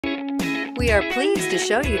We are pleased to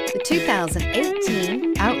show you the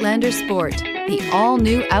 2018 Outlander Sport. The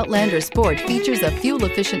all-new Outlander Sport features a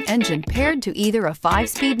fuel-efficient engine paired to either a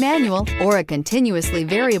 5-speed manual or a continuously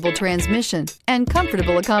variable transmission, and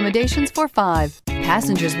comfortable accommodations for 5.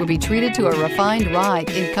 Passengers will be treated to a refined ride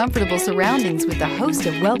in comfortable surroundings with a host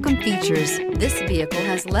of welcome features. This vehicle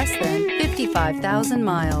has less than 55,000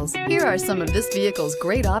 miles. Here are some of this vehicle's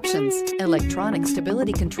great options: electronic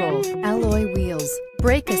stability control, alloy wheels,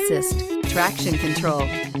 brake assist, traction control,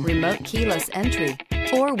 remote keyless entry,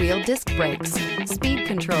 4-wheel disc brakes, speed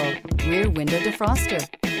control, rear window defroster,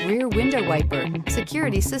 rear window wiper,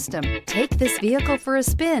 security system. Take this vehicle for a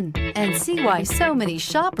spin and see why so many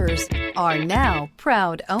shoppers are now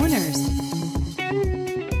proud owners.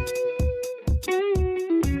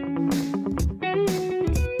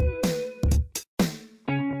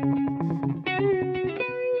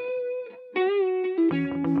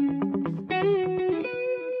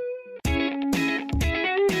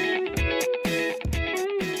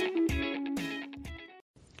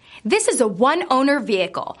 This is a one-owner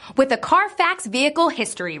vehicle with a Carfax Vehicle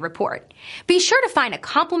History Report. Be sure to find a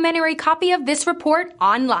complimentary copy of this report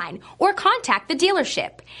online or contact the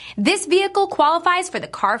dealership. This vehicle qualifies for the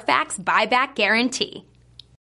Carfax Buyback Guarantee.